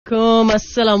Assalamualaikum,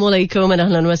 assalamualaikum, and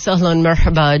ahlan wa sahlan,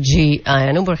 marhaba ji,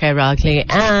 ayanu bukhair rakhli,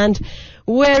 and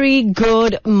very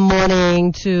good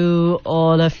morning to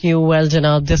all of you. Well,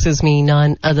 Janab, this is me,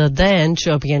 none other than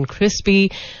Chubby and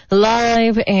Crispy,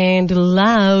 live and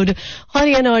loud. और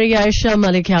Aisha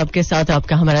Malik आपके साथ,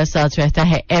 आपका हमारा साथ रहता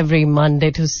है every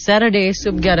Monday to Saturday,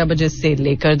 सुबह 11 बजे से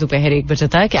लेकर दोपहर 1 बजे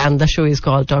तक, and the show is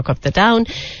called Talk of the Town.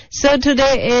 So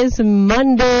today is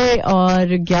Monday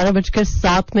और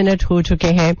 11:07 हो चुके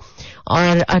हैं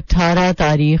और 18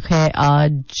 तारीख है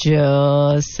आज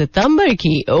सितंबर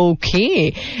की. ओके,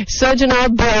 सो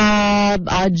जनाब,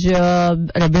 आज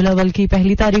रबीउल अव्वल की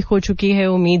पहली तारीख हो चुकी है.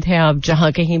 उम्मीद है आप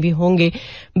जहां कहीं भी होंगे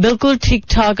बिल्कुल ठीक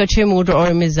ठाक अच्छे मूड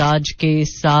और मिजाज के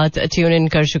साथ ट्यून इन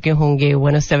कर चुके होंगे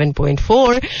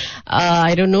 107.4.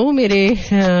 आई डोंट नो,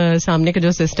 मेरे सामने का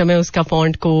जो सिस्टम है उसका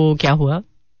फॉन्ट को क्या हुआ,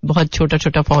 बहुत छोटा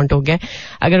छोटा फॉन्ट हो गया.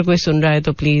 अगर कोई सुन रहा है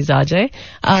तो प्लीज आ जाए.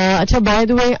 अच्छा, बाय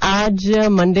द वे, आज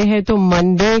मंडे है, तो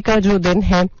मंडे का जो दिन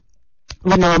है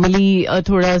वो नॉर्मली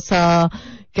थोड़ा सा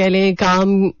कह लें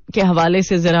काम के हवाले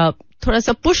से जरा थोड़ा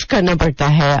सा पुश करना पड़ता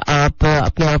है. आप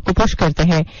अपने आप को पुश करते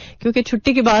हैं क्योंकि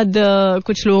छुट्टी के बाद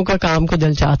कुछ लोगों का काम को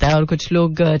दिल चाहता है और कुछ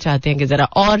लोग चाहते हैं कि जरा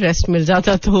और रेस्ट मिल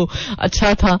जाता तो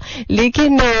अच्छा था.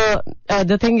 लेकिन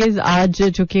द थिंग इज, आज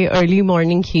चूंकि अर्ली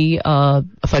मॉर्निंग ही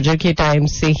फजर के टाइम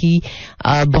से ही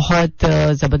बहुत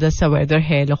जबरदस्त सा वेदर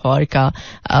है लाहौर का.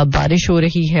 बारिश हो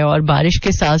रही है और बारिश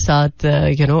के साथ साथ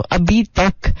अभी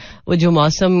तक वो जो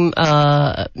मौसम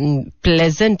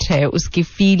प्लेजेंट है उसकी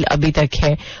फील अभी तक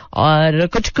है. और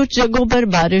कुछ कुछ जगहों पर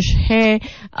बारिश है,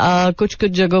 कुछ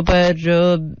कुछ जगहों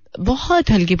पर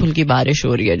बहुत हल्की फुल्की बारिश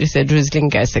हो रही है जिसे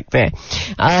ड्रिजलिंग कह सकते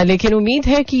हैं. लेकिन उम्मीद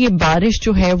है कि ये बारिश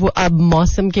जो है वो अब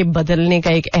मौसम के बदलने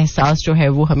का एक एहसास जो है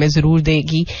वो हमें जरूर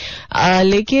देगी.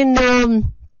 लेकिन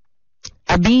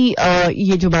अभी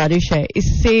ये जो बारिश है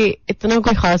इससे इतना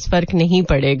कोई खास फर्क नहीं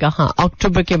पड़ेगा. हाँ,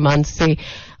 अक्टूबर के मंथ से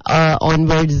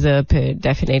ऑनवर्ड्स फिर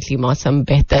डेफिनेटली मौसम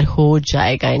बेहतर हो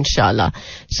जाएगा इंशाल्लाह.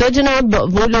 सो जनाब,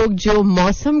 वो लोग जो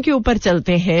मौसम के ऊपर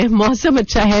चलते हैं, मौसम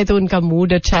अच्छा है तो उनका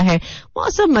मूड अच्छा है,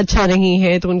 मौसम अच्छा नहीं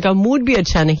है तो उनका मूड भी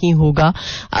अच्छा नहीं होगा.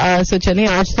 सो चलें,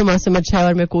 आज तो मौसम अच्छा है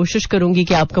और मैं कोशिश करूंगी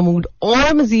कि आपका मूड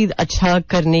और मजीद अच्छा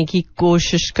करने की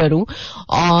कोशिश करूं,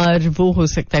 और वो हो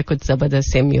सकता है कुछ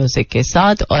जबरदस्त से म्यूजिक के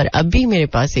साथ. और अभी मेरे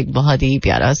पास एक बहुत ही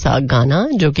प्यारा सा गाना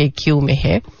जो कि क्यू में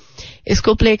है,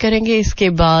 इसको प्ले करेंगे. इसके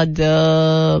बाद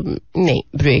नहीं,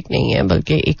 ब्रेक नहीं है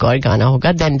बल्कि एक और गाना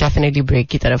होगा, देन डेफिनेटली ब्रेक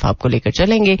की तरफ आपको लेकर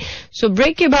चलेंगे. सो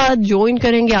ब्रेक के बाद ज्वाइन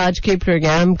करेंगे आज के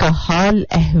प्रोग्राम का हाल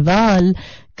अहवाल,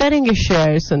 करेंगे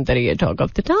शेयर. सुनते रहिए talk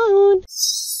of the town.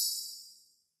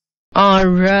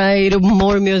 Alright,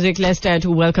 more music, let's start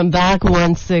to welcome back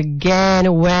once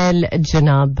again. Well,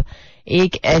 जनाब,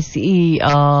 एक ऐसी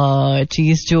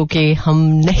चीज जो कि हम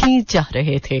नहीं चाह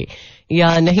रहे थे या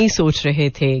नहीं सोच रहे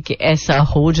थे कि ऐसा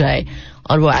हो जाए,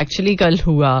 और वो एक्चुअली कल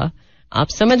हुआ. आप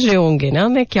समझ रहे होंगे ना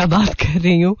मैं क्या बात कर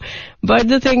रही हूँ. बट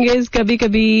द थिंग इज, कभी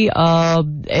कभी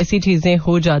ऐसी चीजें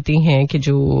हो जाती हैं कि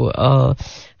जो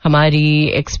हमारी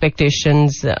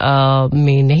एक्सपेक्टेशंस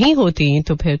में नहीं होती,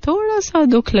 तो फिर थोड़ा सा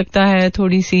दुख लगता है,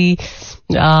 थोड़ी सी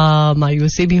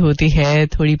मायूसी भी होती है,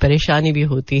 थोड़ी परेशानी भी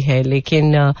होती है.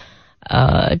 लेकिन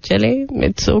चले,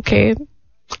 इट्स ओके.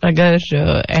 अगर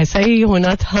ऐसा ही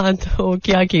होना था तो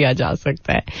क्या किया जा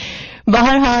सकता है.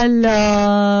 बहरहाल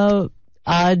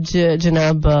आज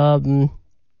जनाब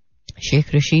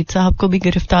शेख रशीद साहब को भी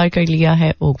गिरफ्तार कर लिया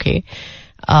है. ओके,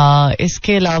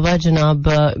 इसके अलावा जनाब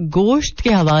गोश्त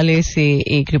के हवाले से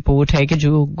एक रिपोर्ट है कि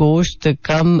जो गोश्त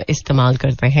कम इस्तेमाल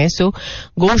करते हैं, सो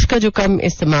गोश्त का जो कम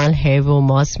इस्तेमाल है वो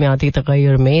मौसमियाती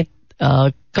तगय्युर में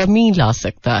कमी ला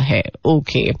सकता है.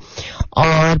 ओके,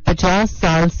 और 50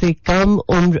 साल से कम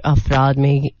उम्र अफराद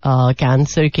में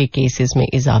कैंसर के केसेस में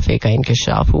इजाफे का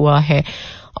इंकशाफ हुआ है.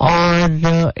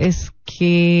 और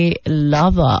इसके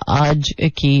अलावा आज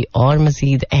की और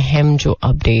मजीद अहम जो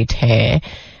अपडेट है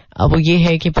वो ये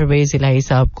है कि परवेज इलाही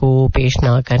साहब को पेश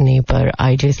ना करने पर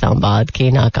आईजी इस्लामाबाद के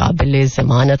नाकाबिल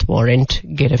जमानत वारंट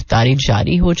गिरफ्तारी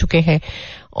जारी हो चुके हैं.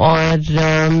 और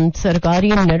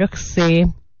सरकारी नर्ख से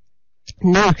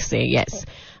यस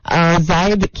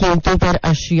जायद कीमतों पर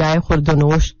अशियाए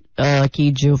खुर्दनोश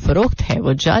की जो फरोख्त है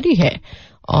वो जारी है,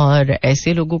 और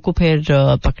ऐसे लोगों को फिर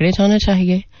पकड़े जाना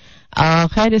चाहिए.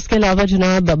 खैर, इसके अलावा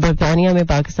जनाब बरतानिया में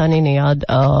पाकिस्तानी नियाद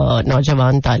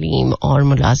नौजवान तालीम और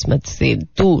मुलाजमत से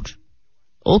दूर.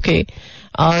 ओके,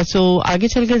 सो आगे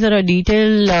चल के जरा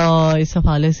डिटेल इस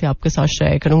हवाले से आपके साथ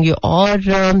शेयर करूंगी. और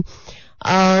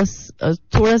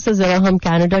थोड़ा सा जरा हम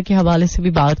कनाडा के हवाले से भी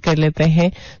बात कर लेते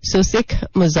हैं. सो सिख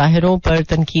मुजाहिरों पर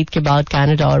तनकीद के बाद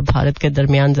कनाडा और भारत के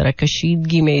दरमियान जरा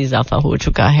कशीदगी में इजाफा हो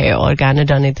चुका है और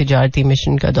कनाडा ने तिजारती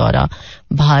मिशन का दौरा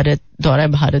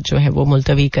भारत जो है वो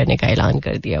मुलतवी करने का ऐलान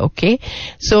कर दिया. ओके,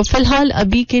 सो फिलहाल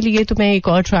अभी के लिए तो मैं एक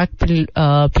और ट्रैक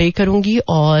प्ले करूंगी.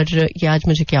 और ये आज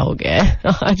मुझे क्या हो गया है,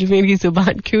 आज मेरी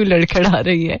जुबान क्यों लड़खड़ा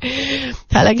रही है.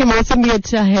 हालांकि मौसम भी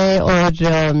अच्छा है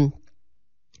और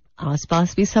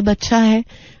आसपास भी सब अच्छा है,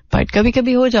 बट कभी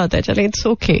कभी हो जाता है. चले, इट्स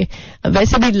ओके.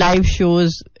 वैसे भी लाइव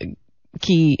शोज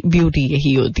की ब्यूटी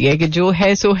यही होती है कि जो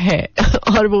है सो है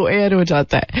और वो एयर हो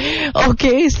जाता है.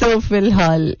 ओके, सो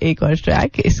फिलहाल एक और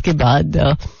ट्रैक, इसके बाद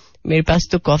मेरे पास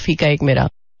तो कॉफी का एक मेरा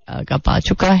कप आ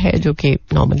चुका है जो कि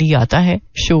नॉर्मली आता है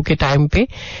शो के टाइम पे.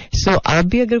 सो आप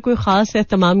भी अगर कोई खास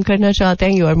एहतमाम करना चाहते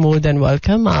हैं, you are more than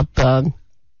welcome. आप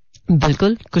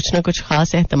बिल्कुल कुछ ना कुछ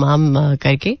खास एहतमाम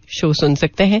करके शो सुन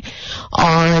सकते हैं.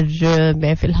 और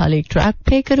मैं फिलहाल एक ट्रैक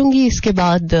प्ले करूंगी, इसके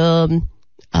बाद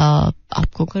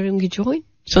आपको करूंगी ज्वाइन.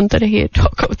 सुनते रहिए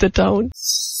talk of the town.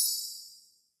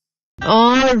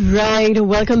 Alright,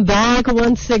 welcome back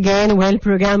once again. Well,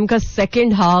 programme का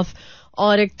सेकंड हाफ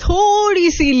और एक थोड़ी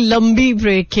सी लंबी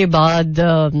ब्रेक के बाद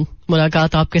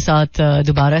मुलाकात आपके साथ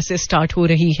दोबारा से स्टार्ट हो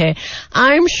रही है.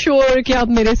 आई एम श्योर कि आप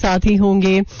मेरे साथ ही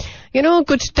होंगे.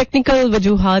 कुछ टेक्निकल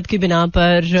वजूहात की बिना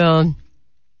पर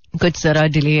कुछ जरा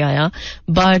डिले आया,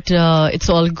 but it's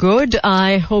all good.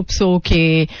 I hope so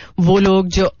कि वो लोग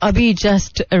जो अभी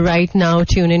just right now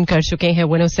tune in कर चुके हैं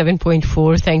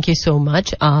 107.4, थैंक यू सो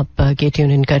मच आप के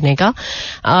ट्यून इन करने का.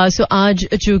 सो आज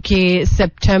चूंकि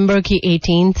सितंबर की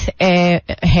 18th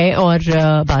है और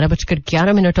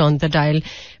 12:11 on the dial.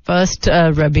 First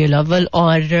Rabiul अव्वल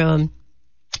और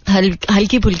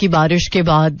हल्की फुल्की बारिश के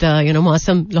बाद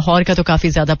मौसम लाहौर का तो काफी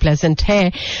ज्यादा प्लेजेंट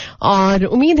है और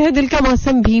उम्मीद है दिल का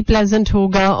मौसम भी प्लेजेंट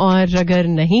होगा. और अगर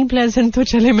नहीं प्लेजेंट तो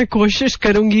चले मैं कोशिश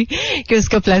करूंगी कि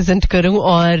उसको प्लेजेंट करूं.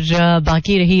 और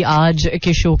बाकी रही आज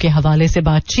के शो के हवाले से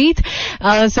बातचीत.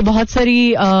 सो बहुत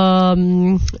सारी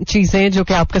चीजें जो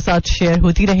कि आपके साथ शेयर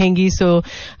होती रहेंगी. सो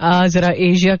जरा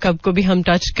एशिया कप को भी हम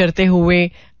टच करते हुए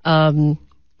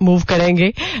मूव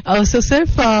करेंगे. सो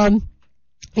सिर्फ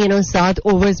 7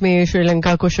 ओवर्स में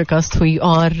श्रीलंका को शिकस्त हुई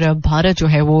और भारत जो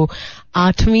है वो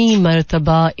 8वीं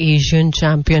मर्तबा एशियन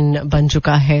चैंपियन बन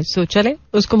चुका है. सो चले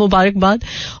उसको मुबारकबाद.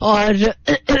 और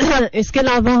इसके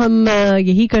अलावा हम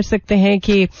यही कर सकते हैं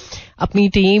कि अपनी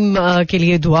टीम के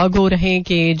लिए दुआ गो रहें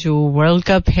कि जो वर्ल्ड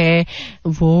कप है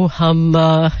वो हम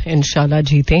इंशाल्लाह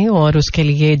जीतें और उसके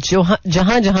लिए जो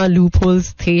जहां जहां लूप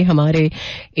होल्स थे हमारे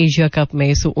एशिया कप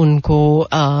में सो उनको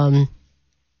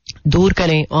दूर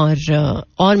करें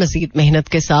और मजीद मेहनत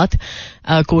के साथ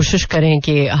कोशिश करें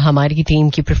कि हमारी टीम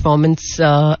की परफॉर्मेंस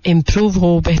इम्प्रूव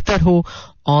हो, बेहतर हो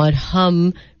और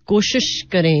हम कोशिश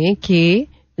करें कि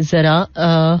जरा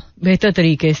बेहतर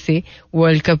तरीके से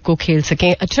वर्ल्ड कप को खेल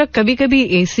सकें. अच्छा, कभी कभी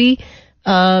एसी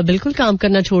बिल्कुल काम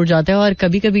करना छोड़ जाता है और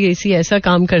कभी कभी एसी ऐसा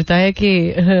काम करता है कि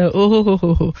ओहो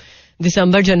हो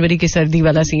दिसंबर जनवरी की सर्दी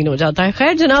वाला सीन हो जाता है.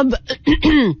 खैर जनाब,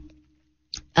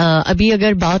 अभी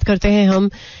अगर बात करते हैं हम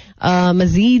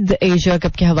मजीद एशिया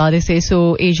कप के हवाले से. सो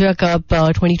एशिया कप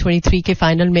 2023 के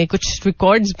फाइनल में कुछ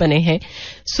रिकॉर्ड्स बने हैं,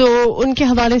 सो उनके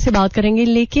हवाले से बात करेंगे.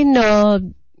 लेकिन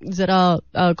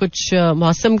जरा कुछ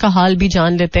मौसम का हाल भी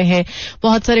जान लेते हैं.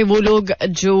 बहुत सारे वो लोग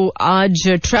जो आज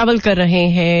ट्रैवल कर रहे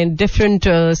हैं, डिफरेंट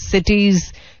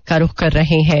सिटीज का रुख कर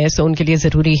रहे हैं, सो उनके लिए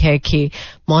जरूरी है कि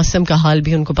मौसम का हाल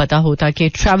भी उनको पता हो ताकि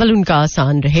ट्रैवल उनका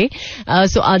आसान रहे.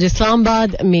 सो आज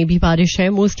इस्लामाबाद में भी बारिश है,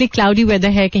 मोस्टली क्लाउडी वेदर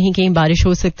है, कहीं कहीं बारिश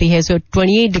हो सकती है. सो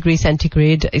 28 डिग्री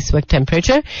सेंटीग्रेड इस वक्त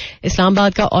टेम्परेचर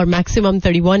इस्लामाबाद का और maximum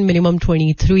 31, minimum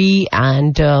 23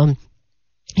 and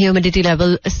humidity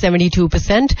level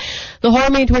 72%. Lahore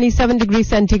में 27 degree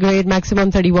centigrade, maximum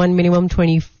 31, minimum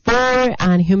 24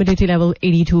 and humidity level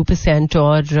 82%.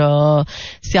 और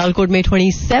सियालकोट में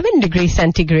 27 degree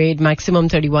centigrade, maximum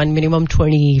 31, minimum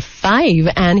 25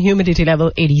 and humidity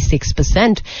level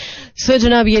 86%. सो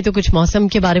जनाब, ये तो कुछ मौसम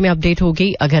के बारे में अपडेट हो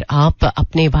गई. अगर आप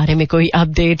अपने बारे में कोई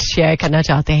अपडेट शेयर करना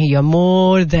चाहते हैं, you are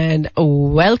more than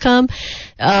welcome.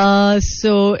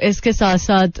 सो इसके साथ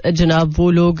साथ जनाब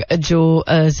वो लोग जो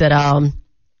जरा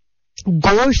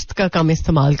गोश्त का कम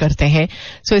इस्तेमाल करते हैं,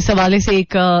 सो इस हवाले से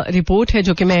एक रिपोर्ट है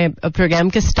जो कि मैं प्रोग्राम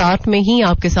के स्टार्ट में ही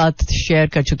आपके साथ शेयर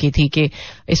कर चुकी थी कि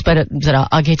इस पर जरा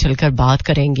आगे चलकर बात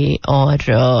करेंगे और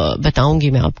बताऊंगी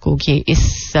मैं आपको कि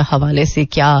इस हवाले से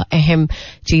क्या अहम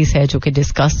चीज है जो कि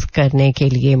डिस्कस करने के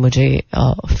लिए मुझे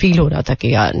फील हो रहा था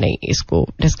कि यार नहीं, इसको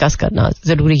डिस्कस करना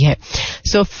जरूरी है.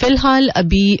 सो फिलहाल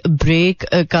अभी ब्रेक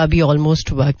का भी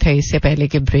ऑलमोस्ट वक्त है. इससे पहले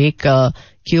कि ब्रेक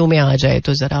क्यू में आ जाए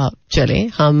तो जरा चले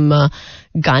हम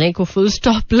गाने को फुल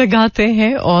स्टॉप लगाते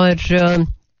हैं. और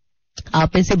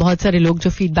आप में से बहुत सारे लोग जो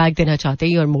फीडबैक देना चाहते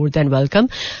हैं, you are more than welcome.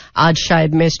 आज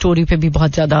शायद मैं स्टोरी पे भी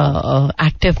बहुत ज्यादा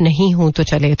एक्टिव नहीं हूं, तो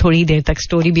चले थोड़ी देर तक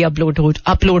स्टोरी भी अपलोड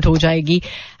हो जाएगी,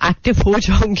 एक्टिव हो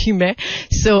जाऊंगी मैं.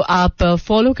 सो आप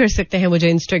फॉलो कर सकते हैं मुझे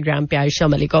इंस्टाग्राम पे Ayesha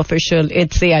Malik official.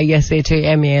 It's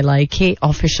AISHAMALIK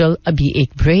official. अभी एक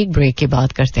ब्रेक के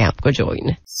बाद करते हैं आपको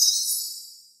join.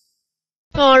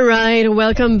 Alright,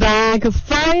 welcome back.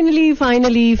 Finally,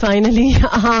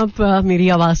 आप मेरी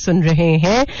आवाज सुन रहे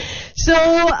हैं. So,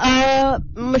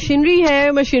 मशीनरी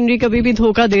है, मशीनरी कभी भी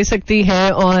धोखा दे सकती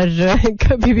है और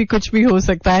कभी भी कुछ भी हो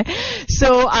सकता है.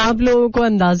 So, आप लोगों को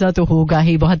अंदाजा तो होगा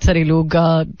ही. बहुत सारे लोग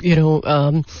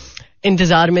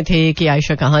इंतजार में थे कि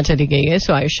आयशा कहाँ चली गई है.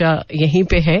 सो आयशा यहीं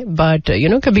पे है, बट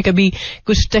कभी कभी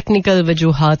कुछ टेक्निकल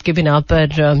वजूहात के बिना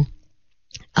पर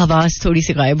आवाज थोड़ी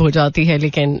सी गायब हो जाती है,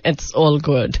 लेकिन इट्स ऑल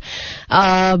गुड.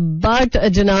 बट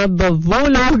जनाब, वो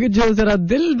लोग जो जरा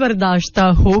दिल बर्दाश्ता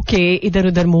होके इधर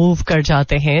उधर मूव कर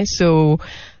जाते हैं, सो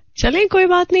चलें कोई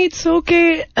बात नहीं, इट्स ओके.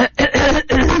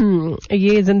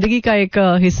 ये जिंदगी का एक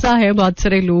हिस्सा है. बहुत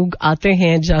सारे लोग आते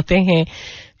हैं जाते हैं,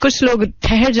 कुछ लोग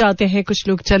ठहर जाते हैं, कुछ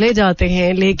लोग चले जाते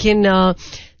हैं, लेकिन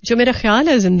जो मेरा ख्याल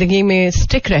है जिंदगी में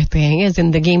स्टिक रहते हैं या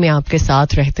जिंदगी में आपके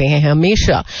साथ रहते हैं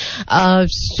हमेशा.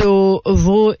 सो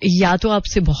वो या तो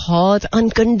आपसे बहुत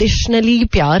अनकंडीशनली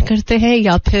प्यार करते हैं,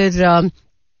 या फिर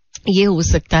ये हो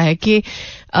सकता है कि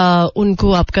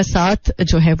उनको आपका साथ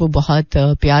जो है वो बहुत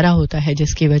प्यारा होता है,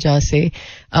 जिसकी वजह से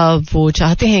वो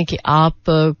चाहते हैं कि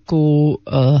आपको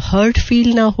हर्ट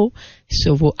फील ना हो.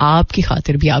 सो वो आपकी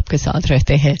खातिर भी आपके साथ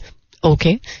रहते हैं.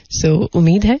 ओके, सो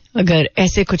उम्मीद है अगर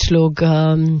ऐसे कुछ लोग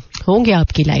होंगे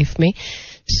आपकी लाइफ में,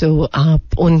 सो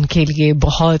आप उनके लिए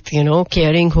बहुत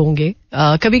केयरिंग होंगे.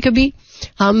 कभी कभी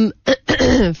हम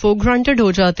फॉर ग्रांटेड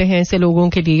हो जाते हैं ऐसे लोगों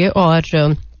के लिए, और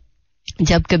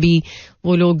जब कभी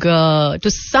वो लोग तो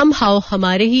समहाउ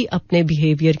हमारे ही अपने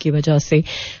बिहेवियर की वजह से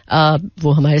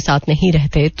वो हमारे साथ नहीं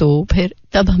रहते, तो फिर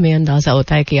तब हमें अंदाजा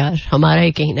होता है कि यार हमारा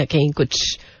ही कहीं ना कहीं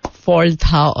कुछ फॉल्ट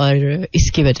था और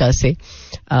इसकी वजह से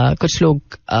कुछ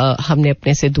लोग हमने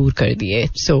अपने से दूर कर दिए.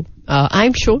 सो आई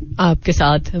एम श्योर आपके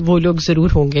साथ वो लोग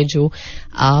जरूर होंगे जो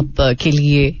आपके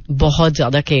लिए बहुत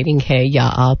ज्यादा केयरिंग है या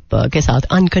आपके साथ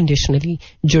अनकंडीशनली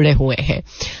जुड़े हुए हैं.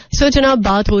 सो जनाब,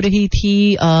 बात हो रही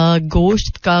थी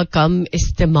गोश्त का कम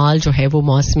इस्तेमाल जो है वो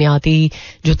मौसमियाती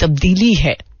जो तब्दीली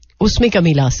है उसमें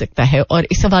कमी ला सकता है, और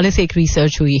इस हवाले से एक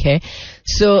रिसर्च हुई है.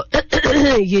 सो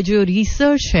ये जो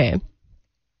रिसर्च है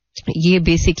ये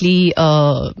बेसिकली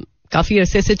काफी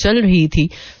अरसे से चल रही थी.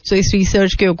 सो इस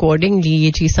रिसर्च के अकॉर्डिंगली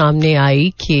ये चीज सामने आई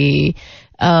कि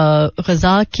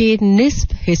ग़ज़ा के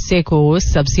निस्फ हिस्से को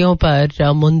सब्जियों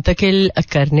पर मुंतकिल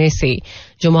करने से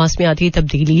जो मौसमियाती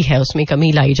तब्दीली है उसमें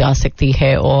कमी लाई जा सकती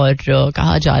है. और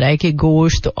कहा जा रहा है कि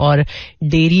गोश्त और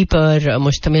डेयरी पर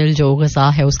मुश्तमिल जो ग़ज़ा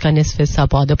है उसका निस्फ हिस्सा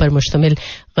पौधों पर मुश्तमिल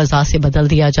ग़ज़ा से बदल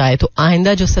दिया जाए तो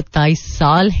आइंदा जो 27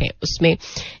 साल है उसमें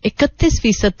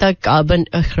 31% तक कार्बन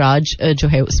अखराज जो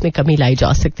है उसमें कमी लाई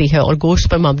जा सकती है. और गोश्त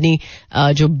पर मबनी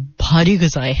जो भारी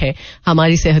ग़ज़ाएं हैं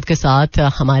हमारी सेहत के साथ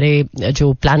हमारे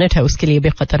जो प्लैनेट है उसके लिए भी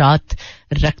खतरात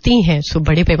रखती हैं. सो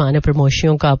बड़े पैमाने पर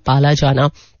मवेशियों का पाला जाना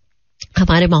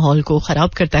हमारे माहौल को खराब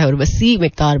करता है और वसी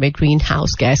मिकदार में ग्रीन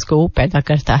हाउस गैस को पैदा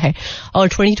करता है. और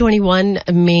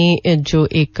 2021 में जो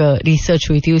एक रिसर्च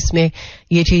हुई थी उसमें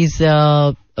ये चीज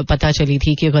पता चली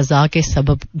थी कि ग़ज़ा के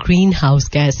सबब ग्रीन हाउस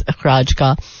गैस अखराज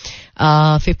का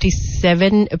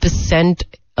 57%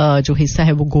 जो हिस्सा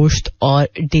है वो गोश्त और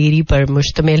डेयरी पर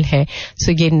मुश्तमिल है.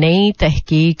 सो ये नई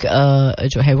तहकीक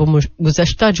जो है वो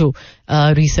गुज़श्ता जो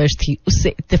रिसर्च थी उससे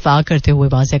इत्तेफाक करते हुए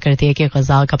वाज़ह करती है कि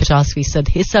ग़ज़ा का 50%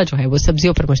 हिस्सा जो है वो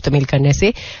सब्जियों पर मुश्तमिल करने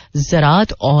से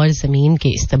ज़राअत और ज़मीन के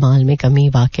इस्तेमाल में कमी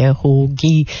वाक़या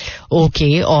होगी.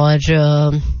 ओके, और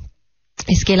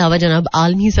इसके अलावा जनाब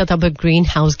आलमी सतह पर ग्रीन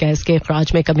हाउस गैस के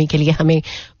अखराज में कमी के लिए हमें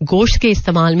गोश्त के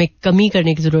इस्तेमाल में कमी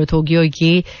करने की जरूरत होगी. और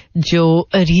ये जो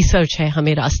रिसर्च है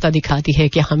हमें रास्ता दिखाती है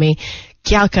कि हमें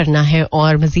क्या करना है.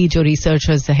 और मजीद जो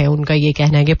रिसर्चर्स हैं उनका ये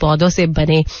कहना है कि पौधों से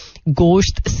बने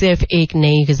गोश्त सिर्फ एक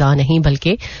नई ग़िज़ा नहीं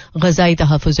बल्कि ग़ज़ाई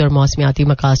तहफ़्फ़ुज़ और मौसमियाती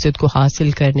मकासद को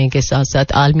हासिल करने के साथ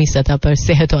साथ आलमी सतह पर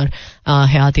सेहत और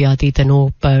हयातियाती तनों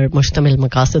पर मुश्तमिल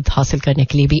मकासद हासिल करने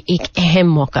के लिए भी एक अहम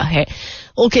मौका है.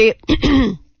 ओके,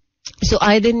 सो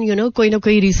आए दिन कोई ना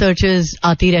कोई रिसर्चेस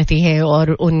आती रहती हैं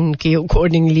और उनके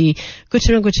अकॉर्डिंगली कुछ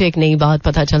ना कुछ एक नई बात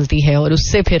पता चलती है और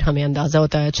उससे फिर हमें अंदाजा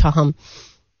होता है अच्छा हम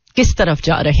किस तरफ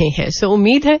जा रहे हैं. सो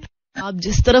उम्मीद है आप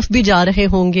जिस तरफ भी जा रहे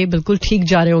होंगे बिल्कुल ठीक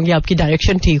जा रहे होंगे, आपकी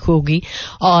डायरेक्शन ठीक होगी.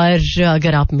 और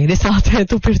अगर आप मेरे साथ हैं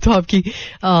तो फिर तो आपकी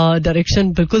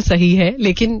डायरेक्शन बिल्कुल सही है.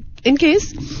 लेकिन इन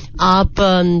केस आप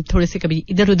थोड़े से कभी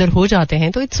इधर उधर हो जाते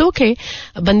हैं तो इट्स ओके.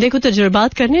 बंदे को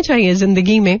तजुर्बात करने चाहिए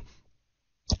जिंदगी में.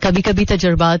 कभी कभी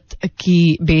तजुर्बात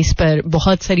की बेस पर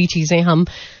बहुत सारी चीजें हम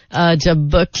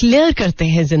जब क्लियर करते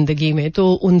हैं जिंदगी में तो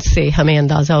उनसे हमें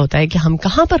अंदाजा होता है कि हम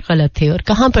कहाँ पर गलत थे और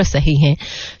कहाँ पर सही हैं.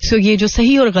 सो ये जो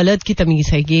सही और गलत की तमीज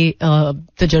है ये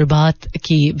तजुर्बात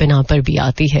की बिना पर भी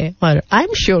आती है. और आई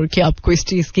एम श्योर कि आपको इस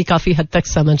चीज की काफी हद तक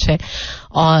समझ है.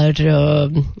 और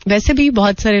वैसे भी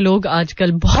बहुत सारे लोग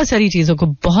आजकल बहुत सारी चीजों को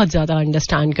बहुत ज्यादा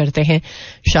अंडरस्टैंड करते हैं.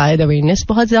 शायद अवेयरनेस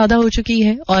बहुत ज्यादा हो चुकी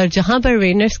है. और जहां पर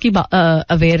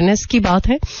अवेयरनेस की बात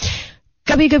है,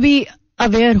 कभी कभी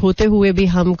अवेयर होते हुए भी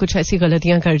हम कुछ ऐसी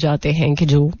गलतियां कर जाते हैं कि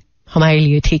जो हमारे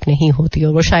लिए ठीक नहीं होती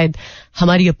और वो शायद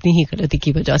हमारी अपनी ही गलती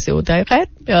की वजह से होता है. खैर,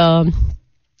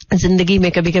 जिंदगी में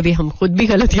कभी कभी हम खुद भी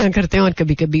गलतियां करते हैं और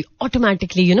कभी कभी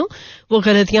ऑटोमेटिकली वो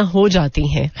गलतियां हो जाती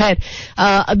हैं. खैर,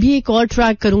 अभी एक और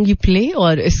ट्रैक करूंगी प्ले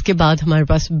और इसके बाद हमारे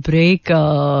पास ब्रेक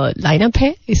लाइनअप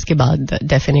है. इसके बाद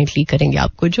डेफिनेटली करेंगे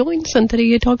आपको ज्वाइन. सुनते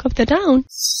रहिए talk of the town.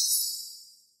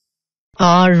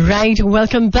 All right,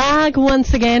 welcome back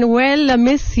once again. Well,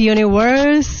 Miss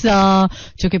Universe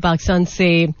जो कि पाकिस्तान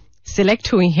से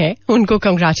सिलेक्ट हुई है उनको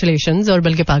कंग्रेचुलेशंस, और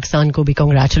बल्कि पाकिस्तान को भी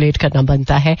कंग्रेचुलेट करना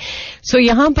बनता है. सो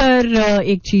यहाँ पर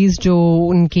एक चीज जो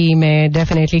उनकी मैं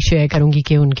डेफिनेटली शेयर करूंगी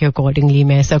कि उनके अकॉर्डिंगली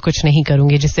मैं ऐसा कुछ नहीं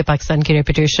करूंगी जिससे पाकिस्तान की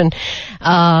रेपुटेशन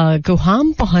को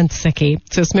हार्म पहुंच सके.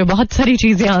 सो उसमें बहुत सारी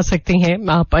चीजें आ सकती हैं,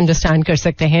 आप अंडरस्टैंड कर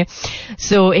सकते हैं.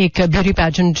 सो एक ब्यूटी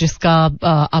पैजेंट जिसका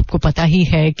आपको पता ही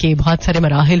है कि बहुत सारे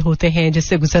मराहिल होते हैं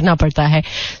जिससे गुजरना पड़ता है.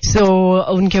 सो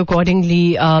उनके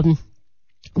अकॉर्डिंगली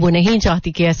वो नहीं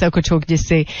चाहती कि ऐसा कुछ हो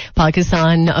जिससे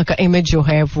पाकिस्तान का इमेज जो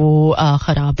है वो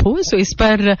खराब हो. सो इस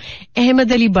पर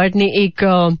अहमद अली बट ने एक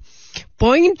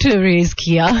पॉइंट रेज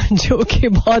किया जो कि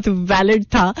बहुत वैलिड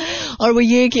था, और वो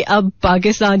ये कि अब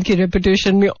पाकिस्तान की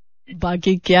रेपुटेशन में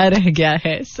बाकी क्या रह गया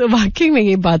है. सो वाकई में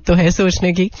ये बात तो है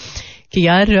सोचने की कि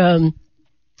यार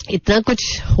इतना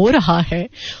कुछ हो रहा है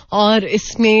और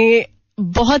इसमें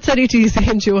बहुत सारी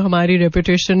चीजें जो हमारी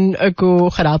रेपुटेशन को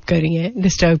खराब कर रही हैं,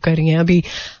 डिस्टर्ब कर रही हैं. अभी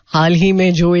हाल ही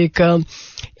में जो एक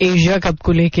एशिया कप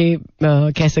को लेके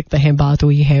कह सकते हैं बात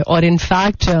हुई है, और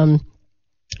इनफैक्ट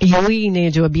यूएई ने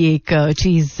जो अभी एक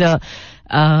चीज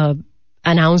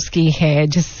अनाउंस की है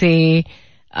जिससे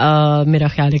मेरा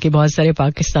ख्याल है कि बहुत सारे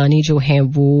पाकिस्तानी जो हैं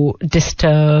वो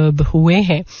डिस्टर्ब हुए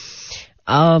हैं.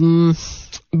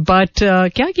 बट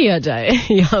क्या किया जाए,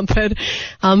 यहाँ पर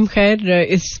हम खैर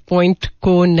इस पॉइंट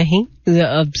को नहीं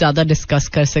ज्यादा डिस्कस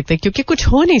कर सकते क्योंकि कुछ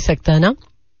हो नहीं सकता ना.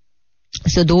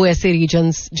 सो दो ऐसे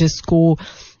रीजन्स जिसको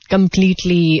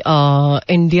कंप्लीटली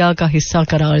इंडिया का हिस्सा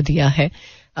करार दिया है,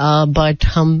 बट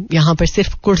हम यहाँ पर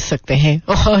सिर्फ कुड़ सकते हैं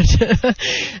और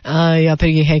या फिर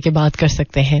ये है कि बात कर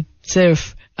सकते हैं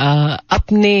सिर्फ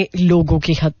अपने लोगों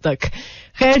की हद तक.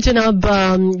 खैर जनाब,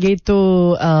 ये तो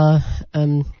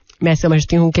मैं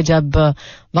समझती हूँ कि जब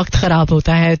वक्त खराब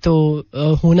होता है तो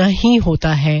होना ही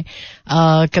होता है.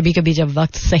 कभी कभी जब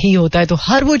वक्त सही होता है तो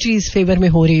हर वो चीज फेवर में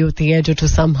हो रही होती है जो तो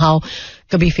समहाउ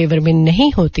कभी फेवर में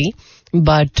नहीं होती.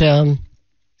 बट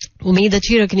उम्मीद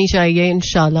अच्छी रखनी चाहिए.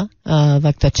 इंशाल्लाह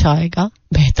वक्त अच्छा आएगा,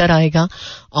 बेहतर आएगा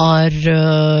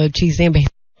और चीजें बेहतर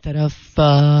तरफ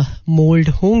मोल्ड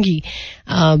होंगी.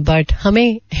 बट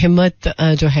हमें हिम्मत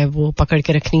जो है वो पकड़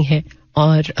के रखनी है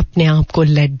और अपने आप को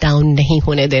लेट डाउन नहीं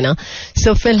होने देना.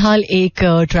 सो फिलहाल एक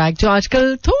ट्रैक जो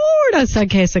आजकल थोड़ा सा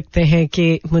कह सकते हैं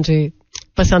कि मुझे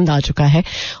पसंद आ चुका है,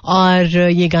 और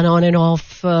ये गाना ऑन एंड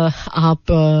ऑफ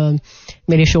आप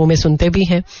मेरे शो में सुनते भी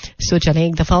हैं. सो चलें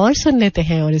एक दफा और सुन लेते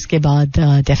हैं और इसके बाद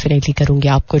डेफिनेटली करूंगी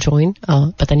आपको ज्वाइन.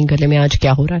 पता नहीं गले में आज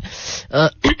क्या हो रहा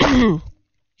है.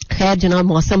 खैर जनाब,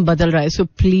 मौसम बदल रहा है, सो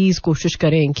प्लीज कोशिश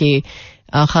करें कि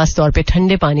खास तौर पे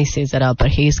ठंडे पानी से जरा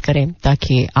परहेज करें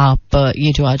ताकि आप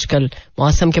ये जो आजकल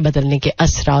मौसम के बदलने के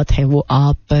असरात हैं वो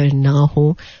आप पर ना हो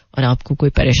और आपको कोई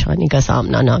परेशानी का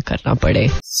सामना ना करना पड़े.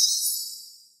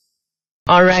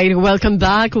 Alright, welcome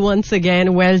back once again.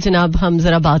 Well जनाब, हम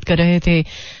जरा बात कर रहे थे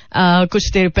कुछ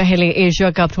देर पहले एशिया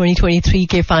कप 2023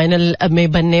 के फाइनल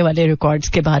में बनने वाले रिकॉर्ड्स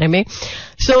के बारे में.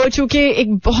 सो चूंकि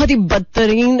एक बहुत ही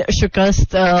बदतरीन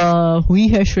शिकस्त हुई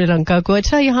है श्रीलंका को.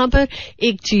 अच्छा, यहाँ पर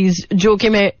एक चीज जो कि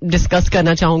मैं डिस्कस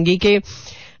करना चाहूंगी कि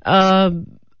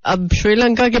अब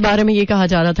श्रीलंका के बारे में ये कहा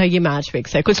जा रहा था ये मैच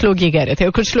फिक्स है. कुछ लोग ये कह रहे थे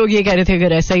और कुछ लोग ये कह रहे थे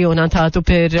अगर ऐसा ही होना था तो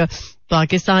फिर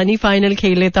पाकिस्तान ही फाइनल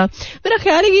खेल लेता. मेरा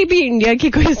ख्याल है ये भी इंडिया की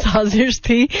कोई साजिश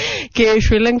थी कि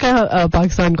श्रीलंका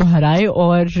पाकिस्तान को हराए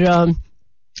और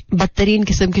बदतरीन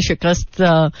किस्म की शिकस्त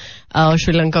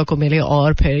श्रीलंका को मिले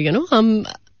और फिर हम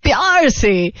प्यार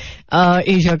से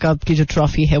एशिया कप की जो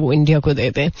ट्रॉफी है वो इंडिया को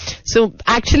देते. सो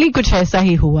एक्चुअली कुछ ऐसा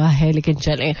ही हुआ है, लेकिन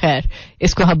चलें खैर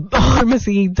इसको हम और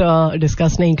मजीद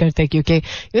डिस्कस नहीं करते क्योंकि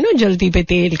जल्दी पे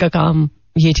तेल का काम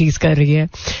ये चीज कर रही है.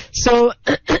 सो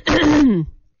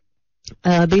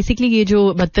बेसिकली ये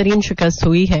जो बदतरीन शिकस्त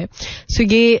हुई है, सो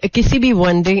ये किसी भी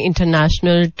वनडे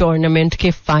इंटरनेशनल टूर्नामेंट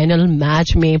के फाइनल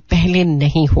मैच में पहले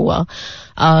नहीं हुआ.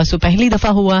 सो पहली दफा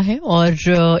हुआ है और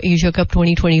एशिया कप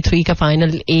 2023 का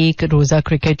फाइनल एक रोजा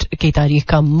क्रिकेट की तारीख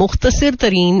का मुख्तसर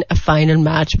तरीन फाइनल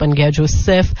मैच बन गया जो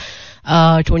सिर्फ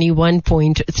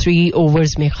 21.3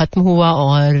 ओवर्स में खत्म हुआ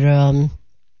और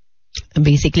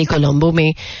बेसिकली कोलंबो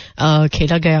में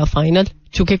खेला गया फाइनल.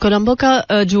 चूंकि कोलंबो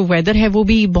का जो वेदर है वो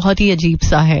भी बहुत ही अजीब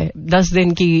सा है. 10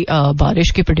 दिन की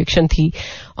बारिश की प्रेडिक्शन थी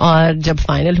और जब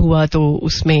फाइनल हुआ तो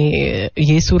उसमें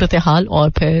ये सूरत हाल. और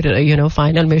फिर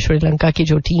फाइनल में श्रीलंका की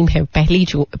जो टीम है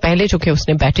पहले चूंकि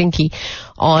उसने बैटिंग की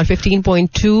और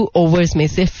 15.2 ओवर्स में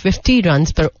सिर्फ 50 रन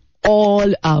पर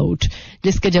ऑल आउट,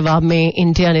 जिसके जवाब में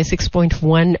इंडिया ने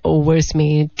 6.1 ओवर्स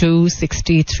में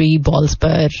 263 बॉल्स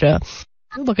पर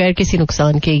बगैर किसी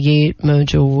नुकसान के ये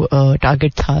जो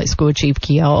टारगेट था इसको अचीव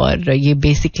किया. और ये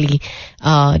बेसिकली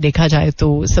देखा जाए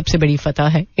तो सबसे बड़ी फतह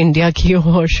है इंडिया की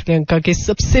और श्रीलंका की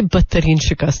सबसे बदतरीन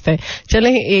शिकस्त है.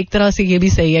 चलें एक तरह से ये भी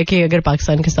सही है कि अगर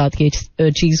पाकिस्तान के साथ ये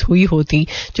चीज हुई होती,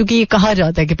 क्योंकि ये कहा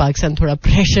जाता है कि पाकिस्तान थोड़ा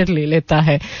प्रेशर ले लेता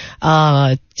है.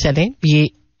 चलें ये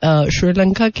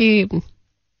श्रीलंका के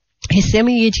हिस्से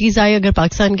में ये चीज आई, अगर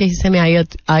पाकिस्तान के हिस्से में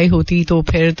आई होती तो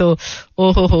फिर तो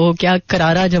ओहो हो क्या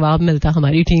करारा जवाब मिलता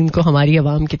हमारी टीम को हमारी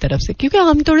अवाम की तरफ से. क्योंकि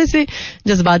हम थोड़े से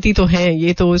जज्बाती तो हैं,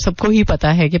 ये तो सबको ही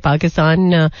पता है कि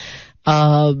पाकिस्तान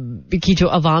की जो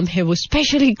अवाम है वो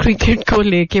स्पेशली क्रिकेट को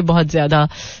लेके बहुत ज्यादा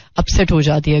अपसेट हो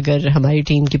जाती है अगर हमारी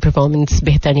टीम की परफॉर्मेंस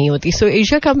बेहतर नहीं होती. सो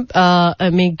एशिया कप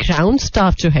में ग्राउंड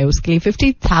स्टाफ जो है उसके लिए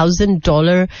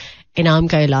 $50,000 इनाम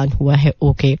का ऐलान हुआ है.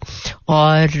 ओके.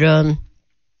 और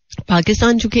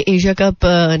पाकिस्तान चूंकि एशिया कप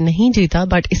नहीं जीता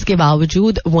बट इसके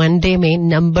बावजूद वनडे में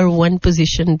नंबर 1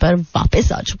 पोजीशन पर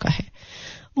वापस आ चुका है.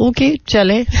 ओके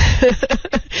चले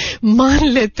मान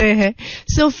लेते हैं.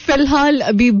 सो फिलहाल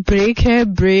अभी ब्रेक है,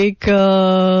 ब्रेक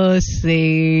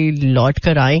से लौट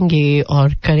कर आएंगे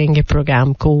और करेंगे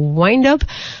प्रोग्राम को वाइंड अप.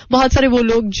 बहुत सारे वो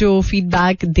लोग जो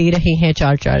फीडबैक दे रहे हैं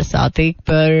 4471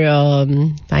 पर,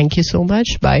 thank you so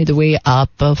much. By the way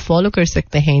आप फॉलो कर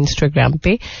सकते हैं इंस्टाग्राम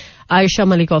पे Ayesha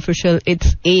Malik official.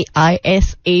 It's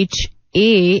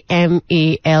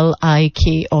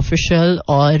AISHAMALIK official.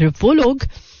 और वो लोग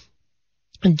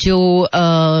जो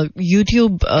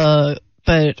यूट्यूब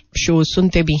पर शो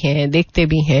सुनते भी हैं देखते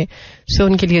भी हैं, सो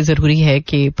उनके लिए जरूरी है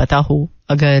कि पता हो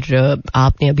अगर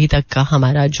आपने अभी तक का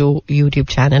हमारा जो यूट्यूब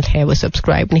चैनल है वो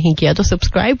सब्सक्राइब नहीं किया तो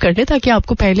सब्सक्राइब कर लें ताकि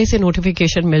आपको पहले से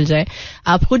नोटिफिकेशन मिल जाए.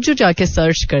 आप खुद जो जाके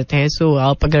सर्च करते हैं सो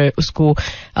आप अगर उसको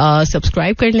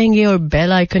सब्सक्राइब कर लेंगे और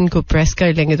बेल आइकन को प्रेस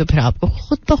कर लेंगे तो फिर आपको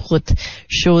खुद ब खुद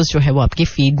शोज जो है वो आपकी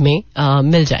फीड में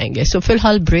मिल जाएंगे. सो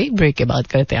फिलहाल ब्रेक के बाद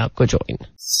करते हैं आपको join.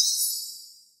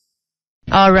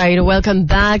 Alright, welcome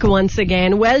back once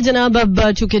again. Well जनाब,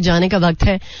 अब चूंकि जाने का वक्त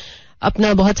है,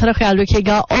 अपना बहुत सारा ख्याल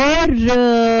रखिएगा और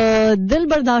दिल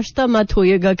बर्दाश्ता मत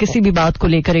होइएगा किसी भी बात को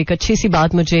लेकर. एक अच्छी सी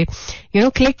बात मुझे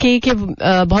क्लिक की कि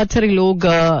बहुत सारे लोग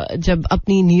जब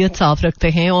अपनी नीयत साफ रखते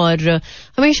हैं और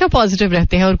हमेशा पॉजिटिव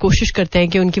रहते हैं और कोशिश करते हैं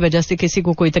कि उनकी वजह से किसी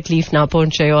को कोई तकलीफ ना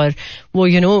पहुंचे और वो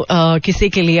किसी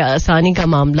के लिए आसानी का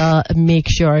मामला मेक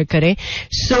श्योर करें.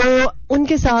 सो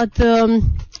उनके साथ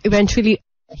इवेंचुअली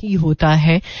ही होता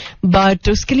है बट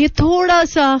उसके लिए थोड़ा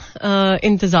सा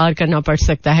इंतजार करना पड़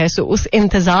सकता है. सो उस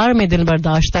इंतजार में दिल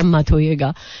बर्दाश्त मत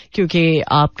होइएगा क्योंकि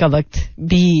आपका वक्त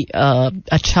भी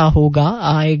अच्छा होगा,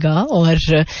 आएगा और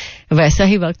वैसा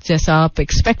ही वक्त जैसा आप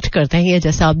एक्सपेक्ट करते हैं या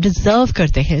जैसा आप डिजर्व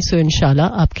करते हैं. सो इंशाल्लाह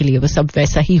आपके लिए वो सब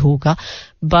वैसा ही होगा.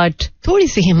 बट थोड़ी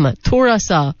सी हिम्मत, थोड़ा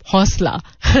सा हौसला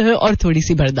और थोड़ी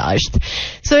सी बर्दाश्त.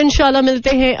 सो इंशाल्लाह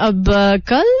मिलते हैं अब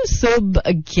कल सुबह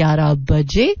 11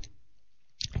 बजे.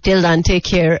 Till then, take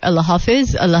care. Allah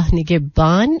Hafiz, Allah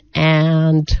Nigeban,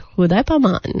 and Huday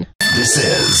Paman. This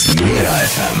is Mera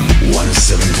FM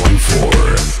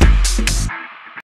 107.4.